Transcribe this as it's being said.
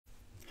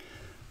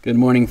Good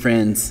morning,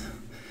 friends.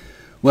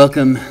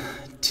 Welcome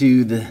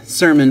to the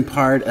sermon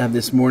part of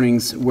this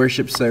morning's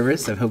worship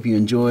service. I hope you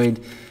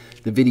enjoyed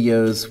the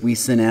videos we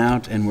sent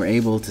out and were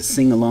able to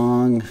sing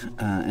along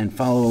and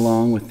follow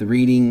along with the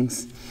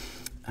readings.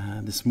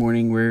 This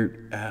morning we're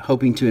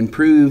hoping to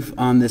improve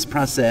on this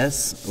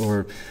process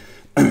or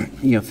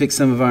fix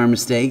some of our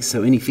mistakes.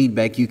 So any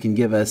feedback you can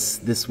give us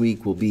this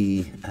week will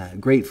be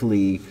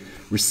gratefully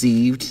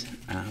received.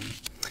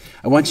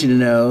 I want you to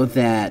know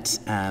that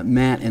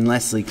Matt and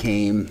Leslie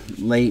came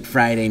late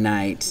Friday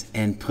night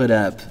and put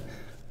up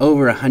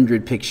over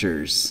 100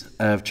 pictures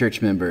of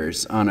church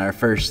members on our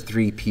first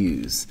 3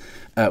 pews,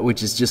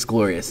 which is just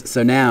glorious.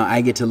 So now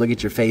I get to look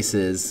at your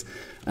faces,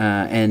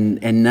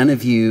 and none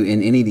of you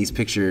in any of these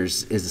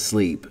pictures is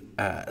asleep.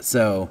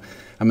 So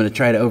I'm going to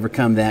try to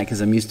overcome that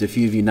because I'm used to a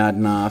few of you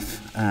nodding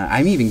off.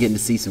 I'm even getting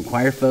to see some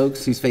choir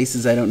folks whose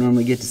faces I don't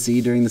normally get to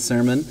see during the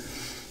sermon.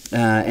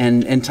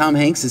 And Tom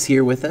Hanks is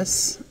here with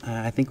us.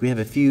 I think we have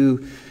a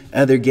few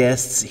other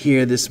guests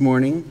here this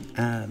morning.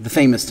 The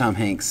famous Tom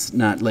Hanks,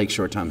 not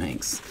Lakeshore Tom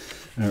Hanks,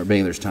 or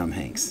Baylor's Tom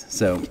Hanks.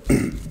 So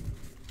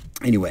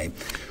anyway,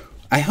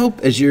 I hope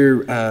as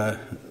you're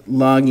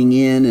logging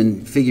in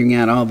and figuring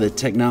out all the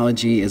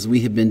technology as we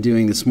have been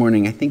doing this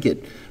morning, I think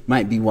it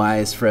might be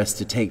wise for us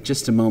to take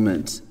just a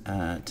moment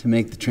to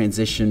make the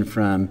transition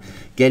from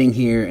getting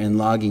here and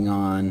logging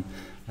on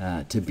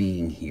to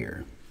being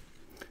here.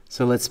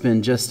 So let's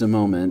spend just a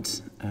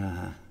moment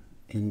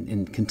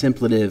in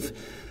contemplative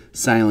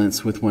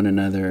silence with one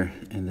another,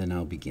 and then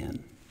I'll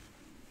begin.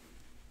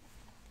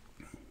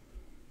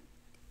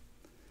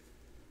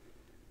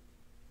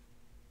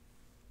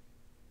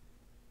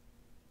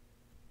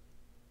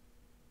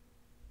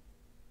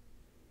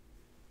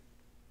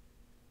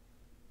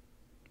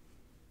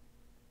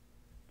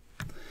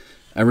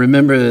 I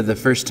remember the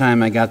first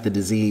time I got the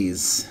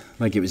disease,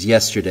 like it was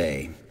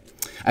yesterday.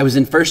 I was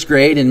in first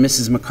grade in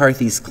Mrs.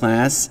 McCarthy's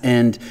class,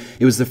 and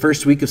it was the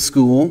first week of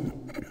school.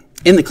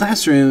 In the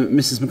classroom,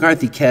 Mrs.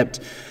 McCarthy kept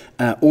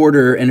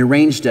order and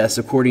arranged us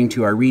according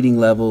to our reading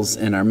levels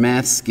and our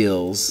math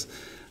skills.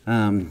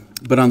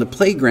 But on the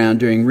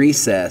playground during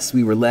recess,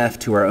 we were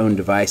left to our own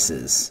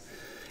devices.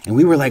 And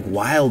we were like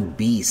wild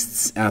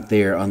beasts out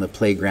there on the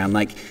playground,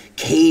 like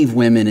cave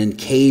women and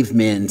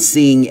cavemen,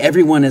 seeing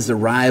everyone as a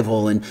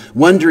rival and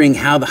wondering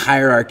how the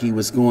hierarchy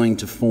was going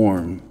to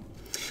form.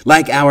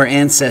 Like our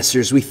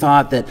ancestors, we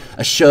thought that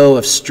a show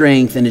of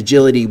strength and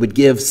agility would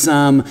give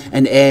some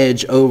an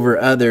edge over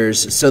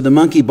others, so the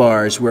monkey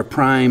bars were a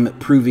prime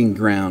proving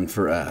ground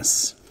for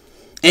us.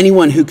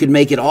 Anyone who could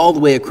make it all the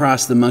way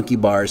across the monkey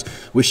bars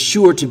was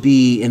sure to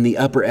be in the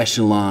upper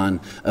echelon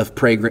of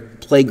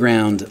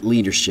playground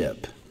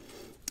leadership.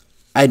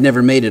 I'd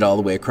never made it all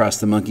the way across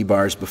the monkey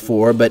bars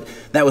before, but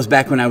that was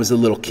back when I was a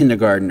little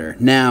kindergartner.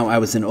 Now I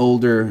was an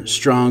older,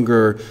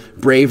 stronger,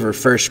 braver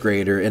first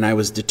grader, and I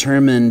was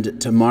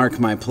determined to mark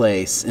my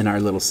place in our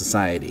little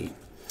society.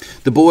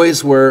 The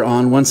boys were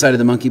on one side of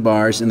the monkey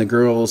bars, and the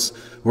girls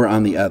were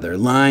on the other.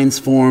 Lines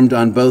formed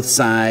on both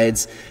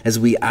sides as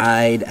we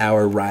eyed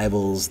our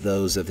rivals,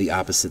 those of the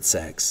opposite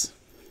sex.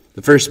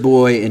 The first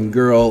boy and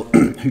girl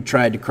who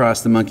tried to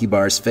cross the monkey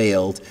bars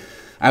failed.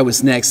 I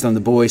was next on the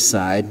boys'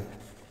 side.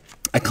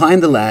 I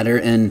climbed the ladder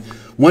and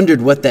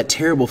wondered what that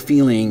terrible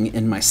feeling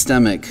in my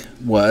stomach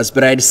was,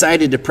 but I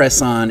decided to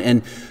press on,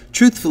 and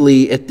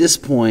truthfully, at this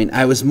point,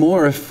 I was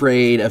more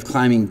afraid of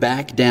climbing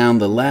back down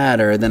the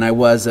ladder than I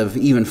was of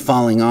even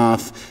falling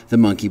off the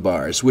monkey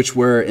bars, which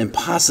were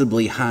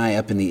impossibly high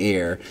up in the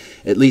air,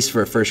 at least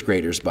for a first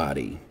grader's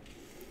body.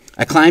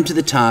 I climbed to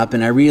the top,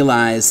 and I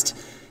realized,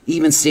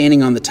 even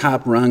standing on the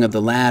top rung of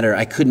the ladder,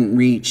 I couldn't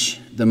reach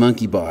the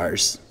monkey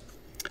bars.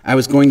 I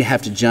was going to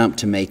have to jump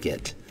to make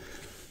it.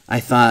 I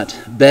thought,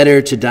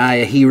 better to die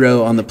a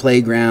hero on the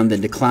playground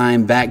than to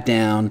climb back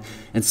down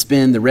and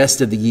spend the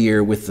rest of the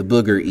year with the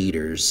booger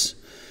eaters.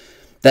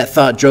 That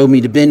thought drove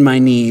me to bend my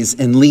knees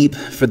and leap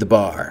for the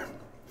bar.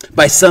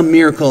 By some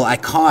miracle, I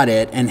caught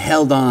it and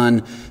held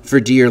on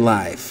for dear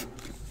life.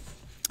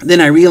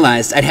 Then I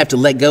realized I'd have to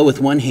let go with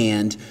one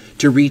hand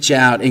to reach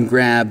out and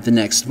grab the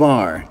next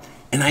bar.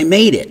 And I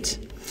made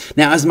it.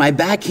 Now, as my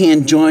back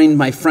hand joined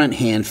my front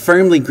hand,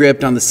 firmly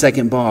gripped on the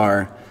second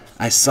bar,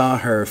 I saw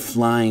her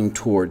flying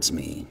towards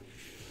me.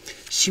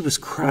 She was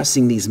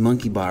crossing these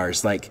monkey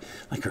bars like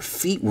her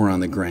feet were on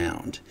the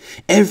ground.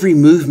 Every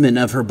movement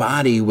of her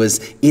body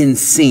was in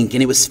sync,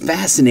 and it was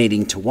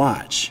fascinating to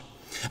watch.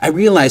 I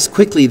realized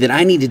quickly that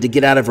I needed to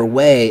get out of her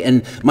way,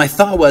 and my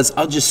thought was,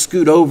 I'll just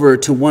scoot over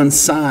to one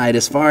side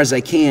as far as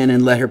I can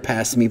and let her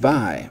pass me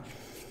by.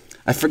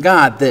 I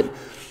forgot that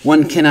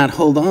one cannot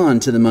hold on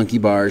to the monkey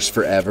bars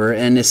forever,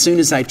 and as soon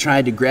as I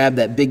tried to grab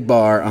that big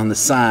bar on the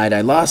side, I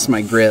lost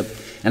my grip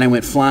and I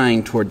went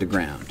flying toward the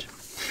ground.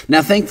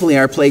 Now, thankfully,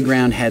 our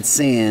playground had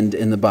sand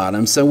in the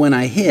bottom, so when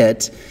I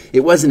hit,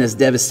 it wasn't as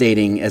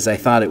devastating as I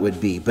thought it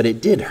would be, but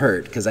it did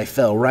hurt because I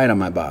fell right on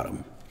my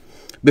bottom.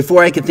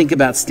 Before I could think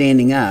about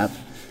standing up,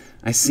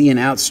 I see an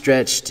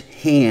outstretched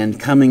hand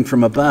coming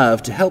from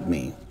above to help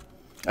me.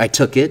 I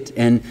took it,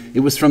 and it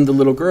was from the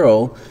little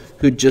girl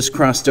who'd just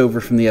crossed over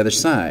from the other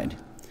side.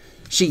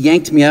 She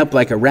yanked me up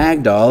like a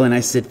rag doll, and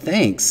I said,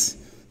 "Thanks,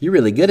 you're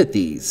really good at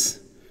these."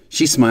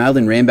 She smiled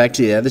and ran back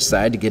to the other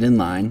side to get in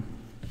line.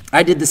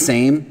 I did the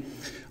same,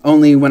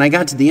 only when I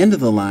got to the end of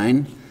the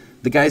line,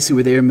 the guys who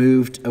were there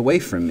moved away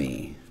from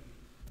me.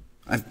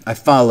 I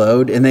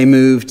followed, and they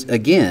moved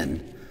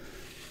again.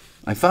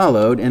 I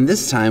followed, and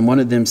this time one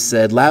of them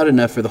said, loud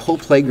enough for the whole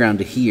playground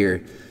to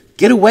hear,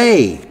 "Get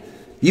away!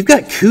 You've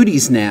got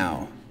cooties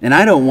now, and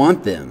I don't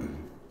want them."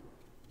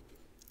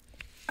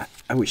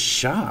 I was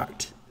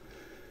shocked.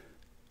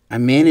 I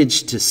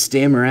managed to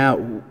stammer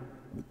out,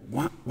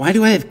 Why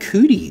do I have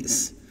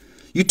cooties?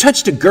 You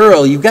touched a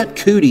girl, you've got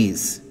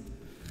cooties."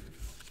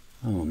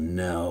 Oh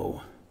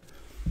no.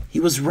 He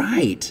was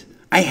right.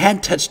 I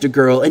had touched a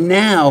girl, and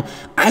now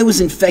I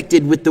was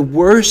infected with the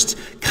worst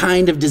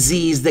kind of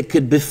disease that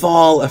could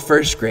befall a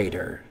first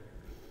grader.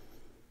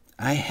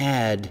 I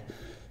had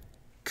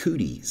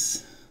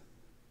cooties.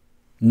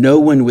 No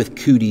one with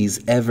cooties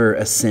ever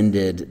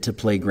ascended to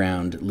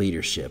playground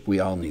leadership. We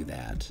all knew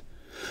that.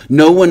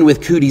 No one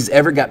with cooties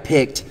ever got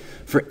picked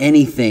for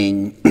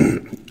anything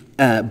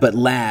but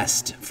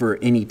last for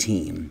any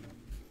team.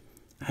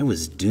 I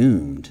was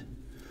doomed.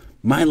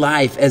 My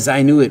life as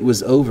I knew it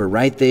was over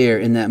right there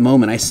in that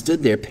moment. I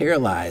stood there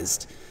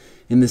paralyzed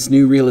in this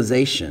new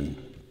realization.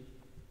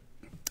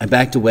 I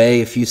backed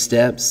away a few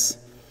steps.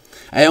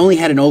 I only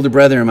had an older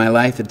brother in my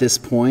life at this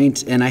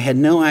point, and I had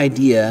no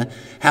idea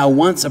how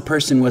once a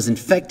person was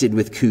infected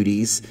with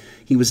cooties,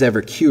 he was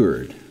ever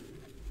cured.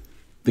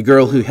 The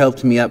girl who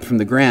helped me up from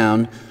the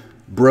ground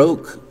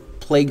broke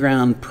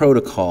playground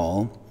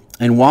protocol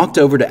and walked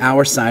over to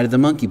our side of the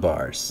monkey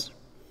bars.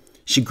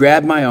 She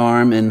grabbed my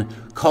arm and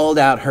called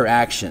out her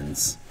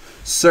actions.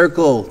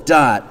 Circle,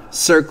 dot,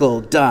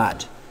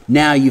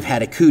 now you've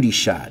had a cootie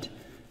shot.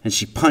 And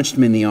she punched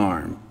me in the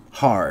arm,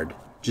 hard,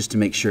 just to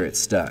make sure it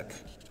stuck.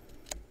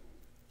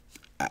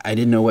 I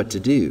didn't know what to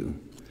do.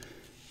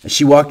 As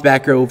she walked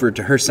back over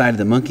to her side of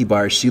the monkey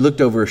bars, she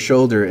looked over her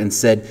shoulder and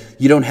said,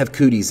 "You don't have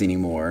cooties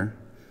anymore."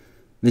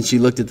 Then she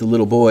looked at the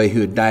little boy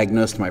who had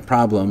diagnosed my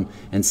problem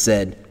and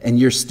said, "And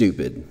you're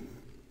stupid."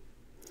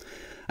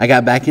 I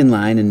got back in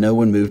line and no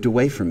one moved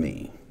away from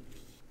me.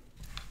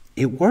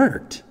 It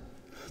worked.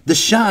 The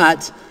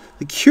shot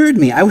cured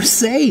me. I was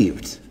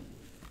saved.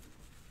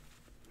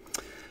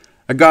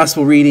 Our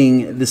gospel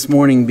reading this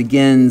morning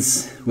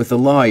begins with a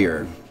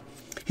lawyer.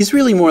 He's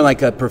really more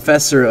like a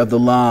professor of the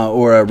law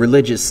or a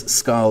religious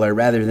scholar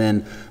rather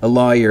than a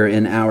lawyer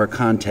in our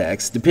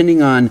context.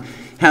 Depending on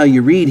how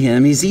you read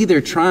him, he's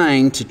either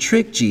trying to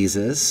trick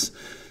Jesus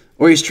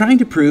or he's trying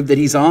to prove that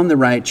he's on the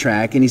right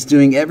track and he's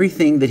doing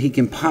everything that he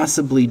can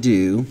possibly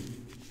do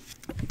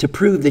to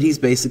prove that he's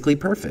basically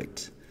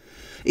perfect.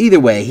 Either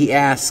way, he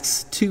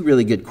asks two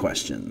really good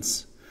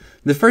questions.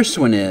 The first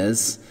one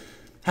is,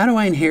 how do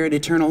I inherit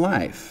eternal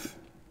life?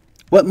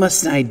 What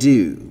must I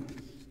do?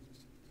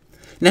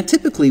 Now,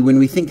 typically when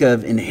we think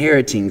of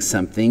inheriting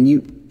something,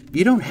 you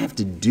don't have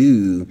to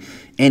do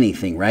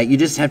anything, right? You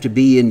just have to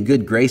be in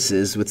good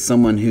graces with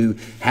someone who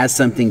has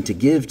something to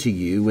give to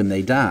you when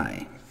they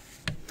die.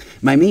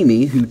 My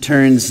Mimi, who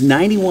turns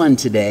 91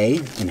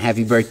 today, and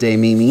happy birthday,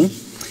 Mimi,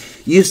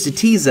 used to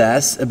tease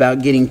us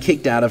about getting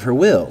kicked out of her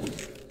will.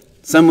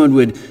 Someone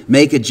would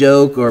make a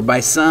joke or by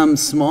some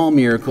small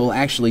miracle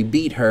actually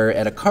beat her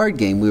at a card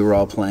game we were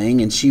all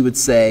playing, and she would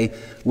say,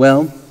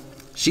 "Well,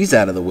 she's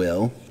out of the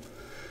will."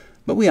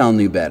 But we all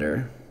knew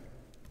better.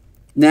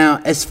 Now,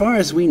 as far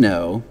as we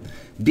know,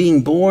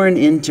 being born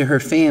into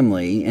her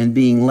family and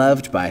being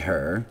loved by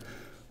her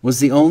was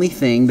the only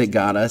thing that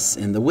got us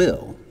in the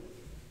will.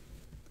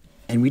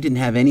 And we didn't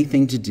have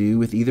anything to do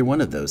with either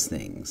one of those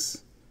things.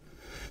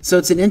 So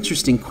it's an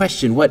interesting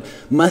question. What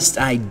must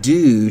I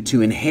do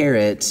to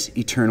inherit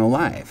eternal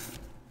life?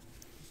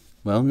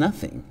 Well,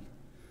 nothing.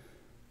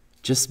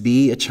 Just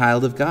be a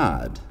child of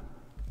God.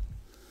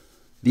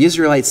 The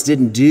Israelites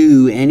didn't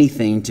do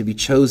anything to be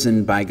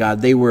chosen by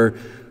God. They were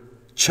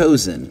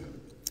chosen,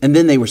 and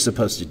then they were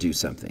supposed to do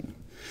something.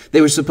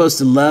 They were supposed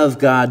to love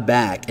God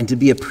back and to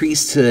be a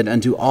priesthood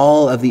unto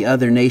all of the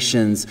other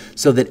nations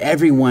so that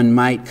everyone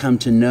might come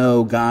to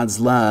know God's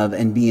love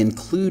and be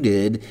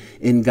included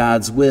in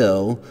God's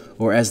will,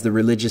 or as the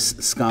religious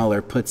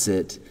scholar puts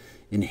it,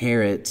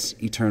 inherit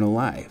eternal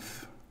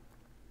life.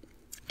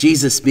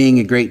 Jesus, being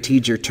a great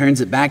teacher,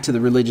 turns it back to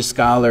the religious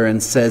scholar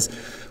and says,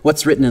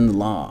 "What's written in the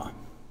law?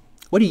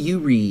 What do you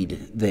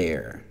read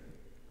there?"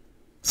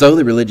 So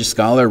the religious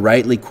scholar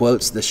rightly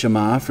quotes the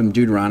Shema from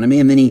Deuteronomy,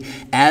 and then he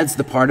adds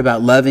the part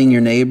about loving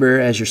your neighbor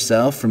as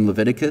yourself from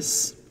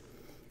Leviticus.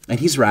 And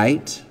he's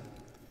right.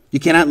 You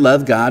cannot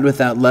love God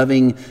without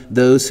loving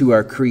those who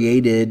are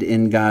created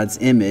in God's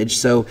image.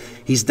 So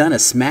he's done a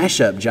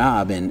smash-up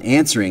job in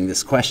answering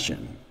this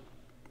question.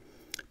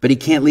 But he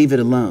can't leave it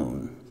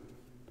alone.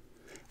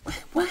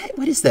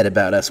 What is that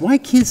about us? Why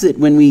is it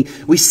when we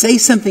say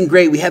something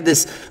great, we have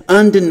this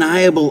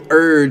undeniable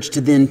urge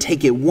to then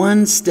take it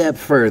one step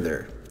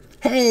further?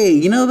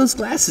 Hey, those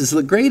glasses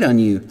look great on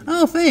you.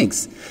 Oh,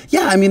 thanks.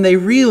 Yeah, they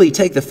really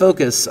take the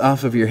focus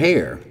off of your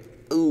hair.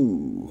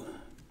 Ooh.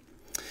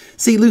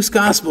 See, Luke's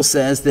gospel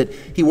says that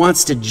he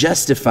wants to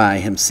justify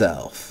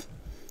himself.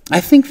 I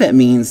think that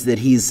means that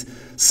he's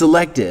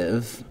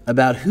selective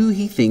about who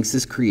he thinks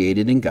is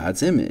created in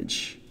God's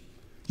image.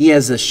 He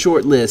has a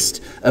short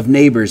list of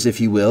neighbors, if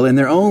you will, and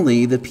they're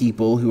only the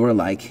people who are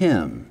like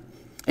him.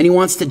 And he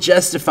wants to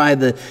justify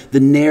the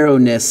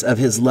narrowness of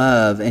his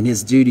love and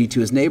his duty to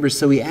his neighbors,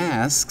 so he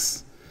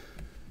asks,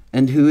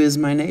 "And who is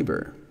my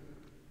neighbor?"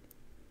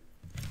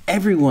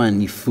 Everyone,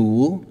 you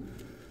fool.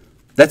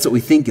 That's what we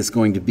think is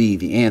going to be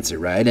the answer,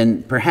 right?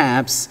 And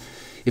perhaps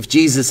if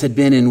Jesus had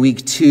been in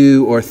week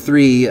 2 or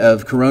 3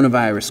 of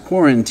coronavirus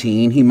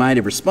quarantine, he might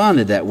have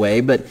responded that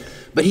way, but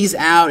he's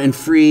out and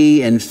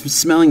free and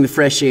smelling the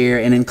fresh air,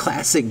 and in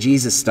classic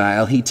Jesus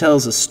style, he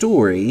tells a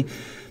story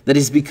that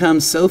has become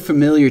so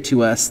familiar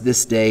to us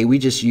this day, we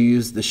just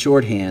use the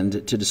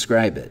shorthand to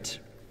describe it.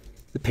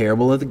 The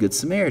parable of the Good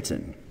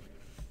Samaritan.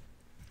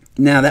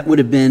 Now, that would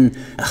have been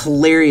a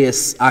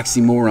hilarious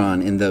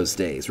oxymoron in those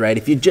days, right?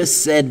 If you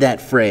just said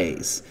that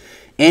phrase,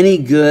 any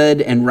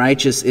good and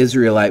righteous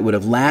Israelite would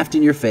have laughed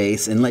in your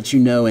face and let you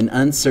know in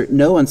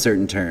no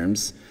uncertain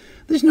terms,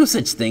 there's no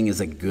such thing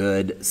as a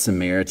good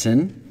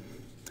Samaritan.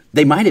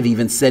 They might have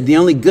even said the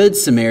only good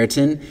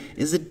Samaritan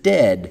is a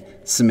dead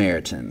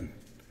Samaritan.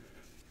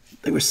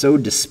 They were so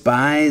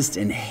despised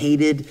and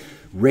hated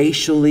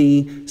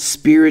racially,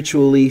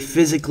 spiritually,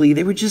 physically.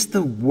 They were just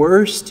the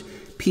worst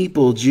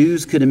people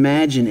Jews could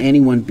imagine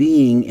anyone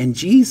being, and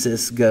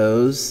Jesus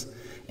goes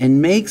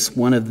and makes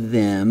one of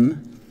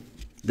them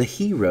the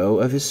hero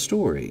of his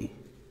story.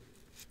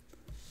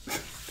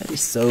 That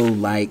is so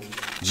like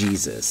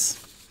Jesus.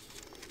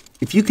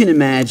 If you can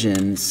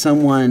imagine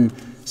someone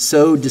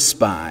so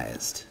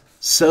despised,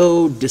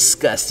 so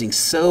disgusting,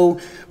 so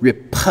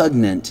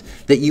repugnant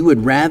that you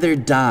would rather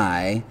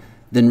die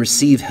than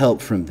receive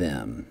help from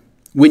them,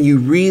 when you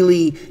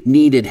really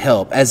needed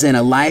help, as in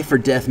a life or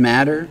death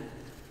matter,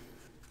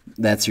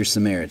 that's your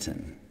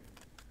Samaritan.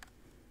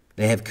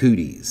 They have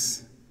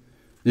cooties.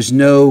 There's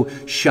no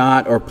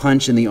shot or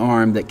punch in the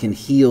arm that can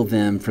heal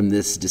them from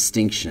this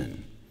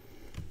distinction.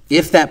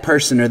 If that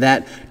person or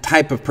that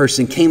type of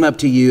person came up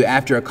to you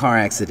after a car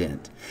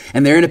accident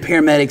and they're in a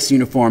paramedic's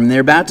uniform and they're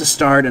about to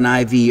start an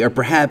IV or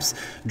perhaps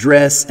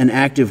dress an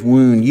active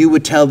wound, you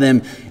would tell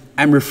them,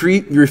 "I'm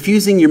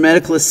refusing your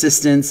medical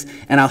assistance,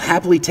 and I'll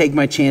happily take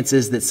my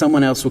chances that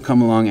someone else will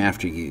come along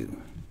after you."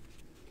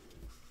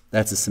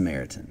 That's a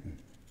Samaritan.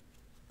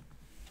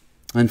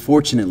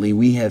 Unfortunately,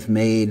 we have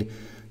made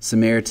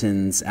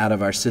Samaritans out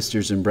of our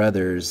sisters and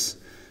brothers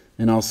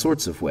in all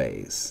sorts of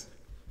ways.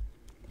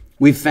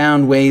 We've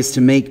found ways to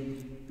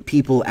make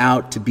people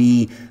out to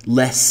be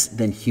less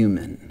than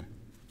human,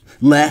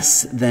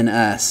 less than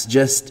us,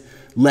 just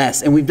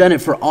less. And we've done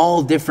it for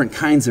all different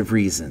kinds of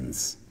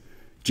reasons: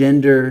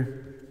 gender,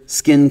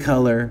 skin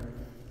color,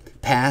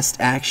 past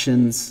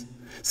actions,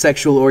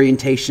 sexual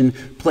orientation,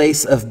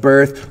 place of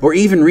birth, or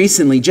even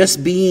recently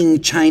just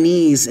being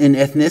Chinese in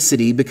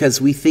ethnicity,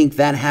 because we think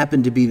that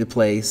happened to be the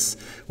place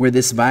where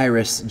this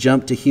virus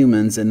jumped to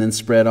humans and then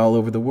spread all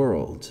over the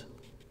world.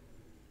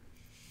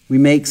 We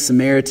make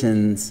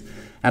Samaritans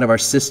out of our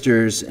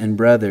sisters and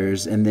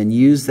brothers and then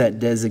use that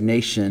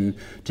designation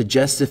to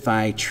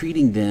justify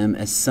treating them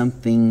as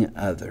something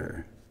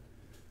other,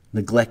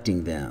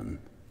 neglecting them,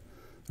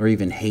 or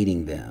even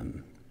hating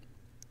them.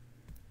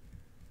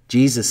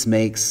 Jesus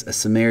makes a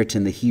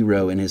Samaritan the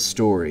hero in his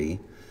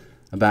story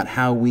about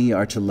how we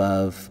are to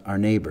love our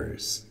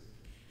neighbors.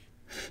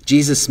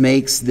 Jesus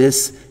makes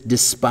this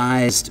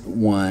despised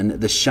one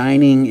the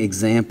shining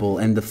example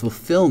and the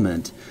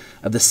fulfillment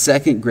of the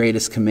second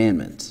greatest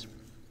commandment,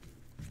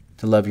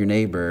 to love your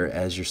neighbor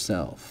as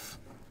yourself.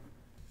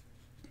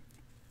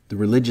 The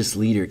religious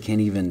leader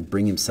can't even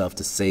bring himself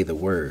to say the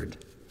word.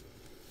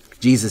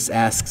 Jesus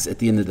asks at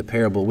the end of the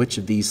parable, "Which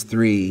of these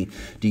 3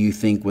 do you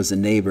think was a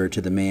neighbor to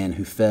the man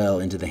who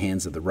fell into the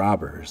hands of the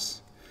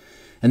robbers?"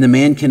 And the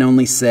man can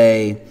only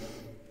say,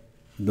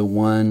 "The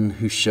one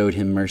who showed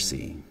him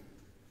mercy."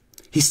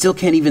 He still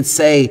can't even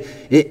say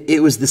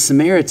it was the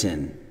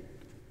Samaritan.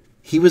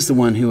 He was the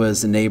one who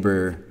was a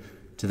neighbor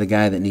to the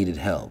guy that needed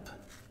help.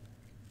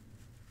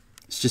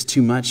 It's just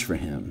too much for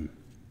him.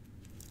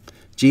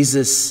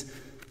 Jesus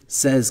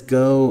says,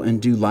 "Go and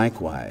do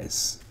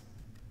likewise."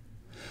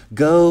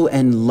 Go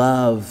and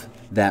love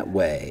that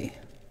way.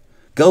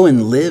 Go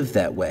and live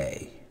that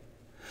way.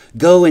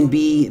 Go and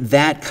be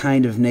that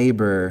kind of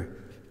neighbor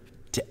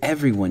to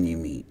everyone you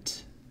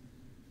meet.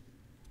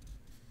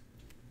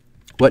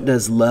 What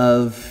does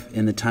love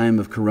in the time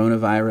of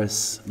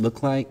coronavirus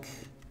look like?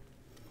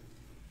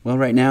 Well,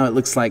 right now it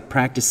looks like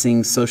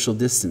practicing social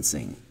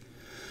distancing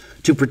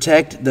to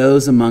protect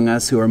those among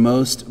us who are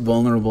most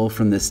vulnerable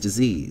from this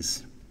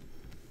disease.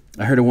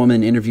 I heard a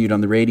woman interviewed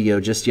on the radio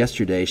just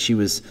yesterday. She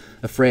was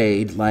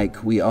afraid,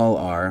 like we all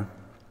are,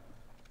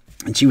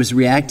 and she was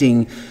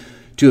reacting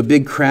to a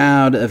big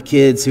crowd of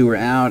kids who were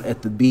out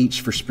at the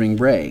beach for spring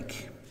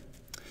break.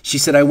 She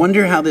said, "I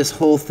wonder how this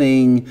whole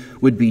thing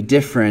would be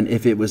different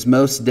if it was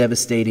most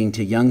devastating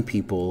to young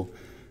people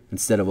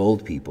instead of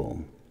old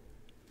people."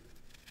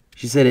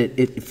 She said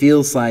it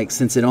feels like,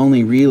 since it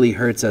only really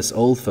hurts us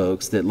old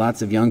folks, that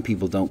lots of young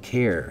people don't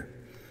care.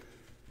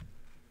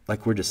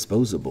 Like we're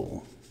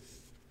disposable.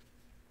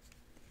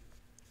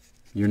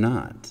 You're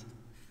not.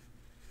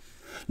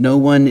 No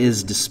one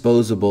is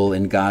disposable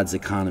in God's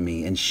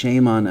economy, and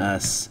shame on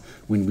us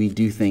when we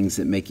do things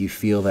that make you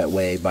feel that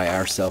way by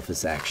our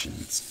selfish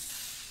actions.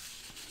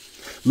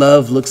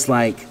 Love looks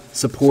like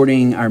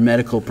supporting our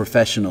medical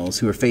professionals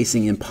who are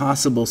facing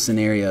impossible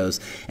scenarios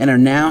and are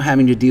now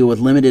having to deal with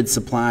limited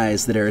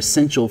supplies that are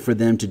essential for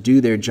them to do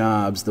their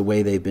jobs the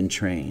way they've been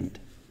trained.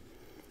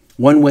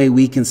 One way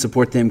we can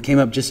support them came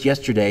up just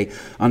yesterday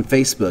on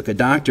Facebook. A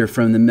doctor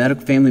from the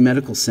Family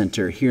Medical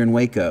Center here in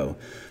Waco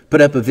put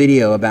up a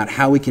video about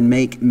how we can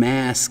make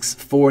masks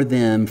for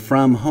them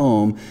from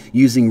home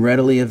using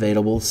readily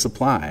available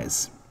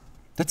supplies.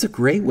 That's a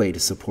great way to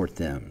support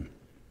them.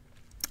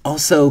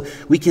 Also,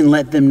 we can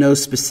let them know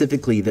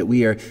specifically that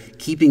we are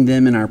keeping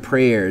them in our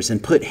prayers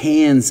and put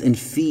hands and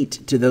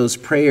feet to those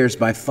prayers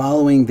by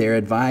following their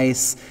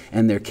advice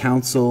and their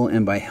counsel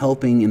and by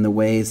helping in the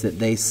ways that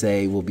they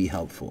say will be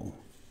helpful.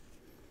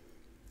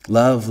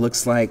 Love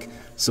looks like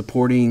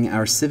supporting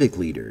our civic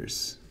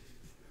leaders.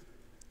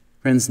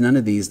 Friends, none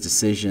of these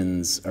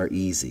decisions are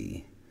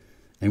easy,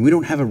 and we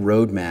don't have a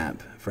roadmap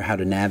for how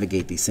to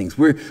navigate these things.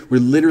 We're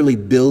literally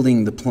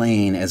building the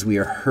plane as we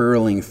are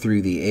hurling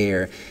through the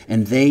air,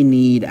 and they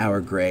need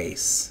our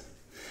grace.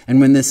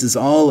 And when this is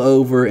all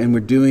over and we're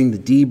doing the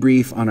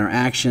debrief on our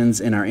actions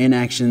and our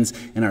inactions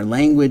and our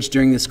language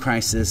during this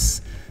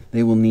crisis,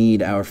 they will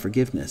need our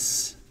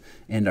forgiveness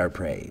and our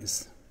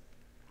praise.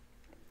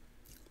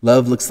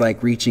 Love looks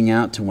like reaching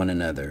out to one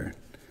another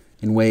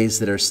in ways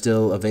that are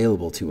still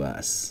available to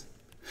us.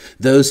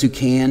 Those who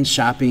can,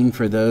 shopping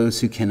for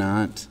those who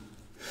cannot,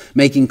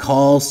 making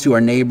calls to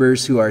our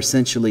neighbors who are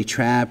essentially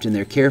trapped in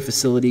their care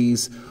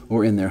facilities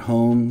or in their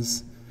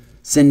homes,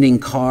 sending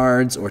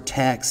cards or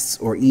texts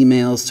or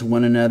emails to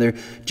one another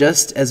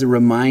just as a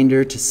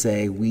reminder to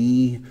say,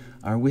 we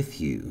are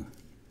with you.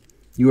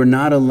 You are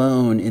not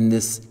alone in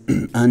this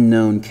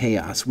unknown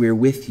chaos. We're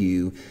with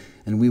you,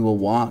 and we will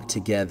walk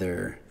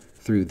together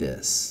through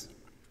this.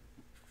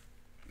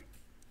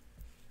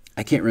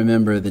 I can't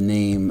remember the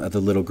name of the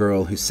little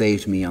girl who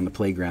saved me on the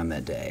playground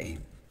that day.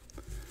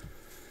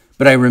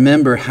 But I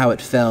remember how it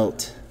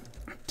felt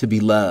to be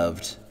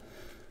loved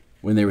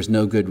when there was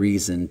no good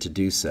reason to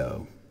do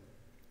so,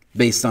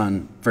 based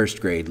on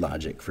first grade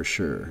logic for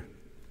sure.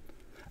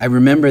 I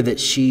remember that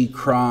she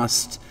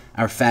crossed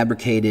our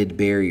fabricated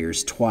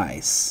barriers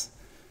twice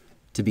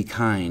to be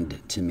kind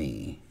to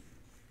me.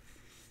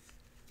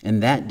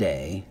 And that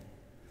day,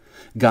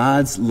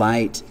 God's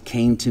light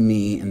came to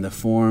me in the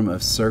form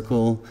of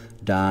circle,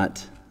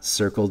 dot,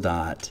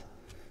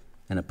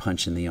 and a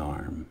punch in the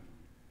arm.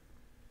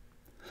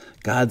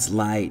 God's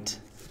light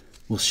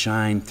will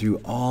shine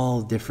through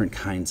all different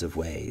kinds of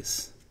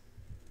ways.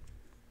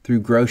 Through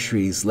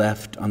groceries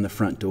left on the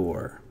front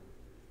door.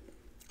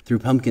 Through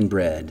pumpkin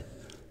bread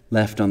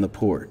left on the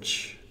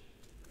porch.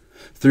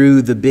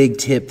 Through the big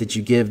tip that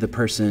you give the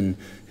person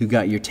who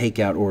got your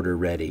takeout order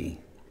ready.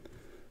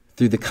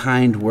 Through the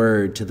kind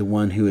word to the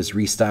one who is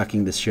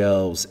restocking the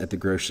shelves at the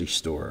grocery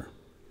store.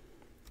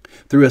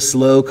 Through a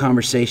slow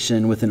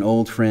conversation with an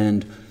old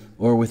friend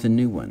or with a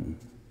new one.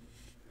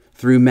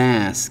 Through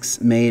masks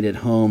made at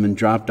home and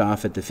dropped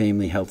off at the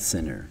family health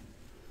center.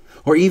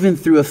 Or even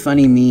through a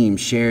funny meme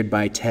shared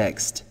by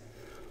text.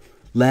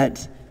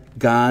 Let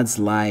God's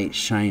light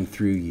shine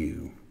through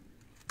you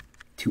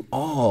to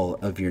all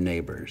of your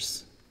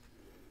neighbors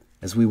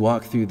as we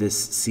walk through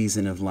this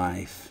season of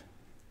life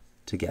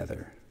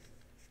together.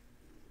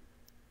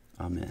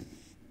 Amen.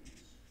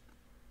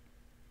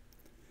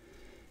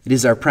 It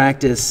is our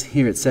practice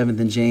here at 7th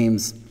and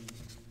James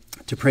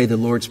to pray the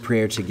Lord's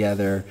Prayer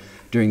together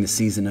during the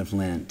season of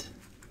Lent.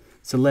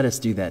 So let us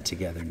do that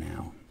together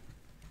now.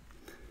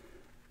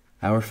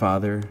 Our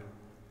Father,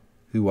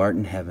 who art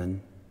in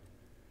heaven,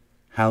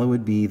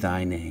 hallowed be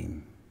thy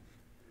name.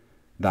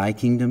 Thy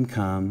kingdom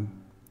come,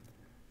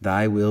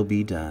 thy will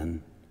be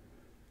done,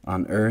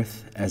 on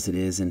earth as it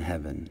is in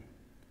heaven.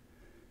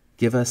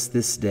 Give us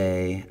this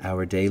day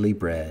our daily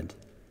bread,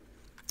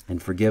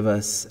 and forgive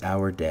us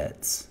our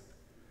debts,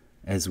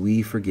 as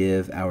we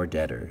forgive our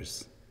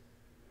debtors.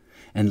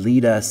 And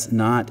lead us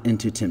not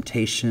into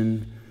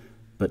temptation,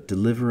 but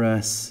deliver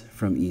us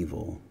from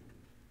evil.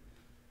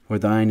 For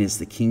thine is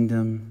the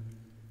kingdom,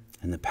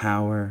 and the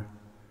power,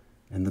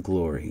 and the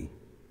glory,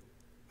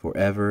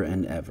 forever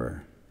and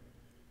ever.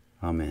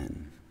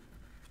 Amen.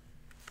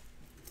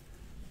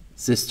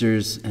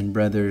 Sisters and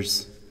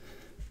brothers,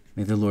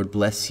 may the Lord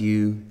bless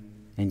you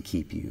and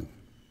keep you.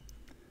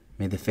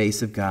 May the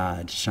face of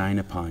God shine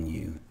upon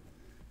you,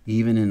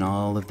 even in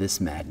all of this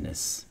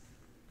madness,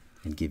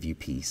 and give you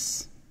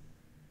peace.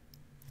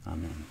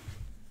 Amen.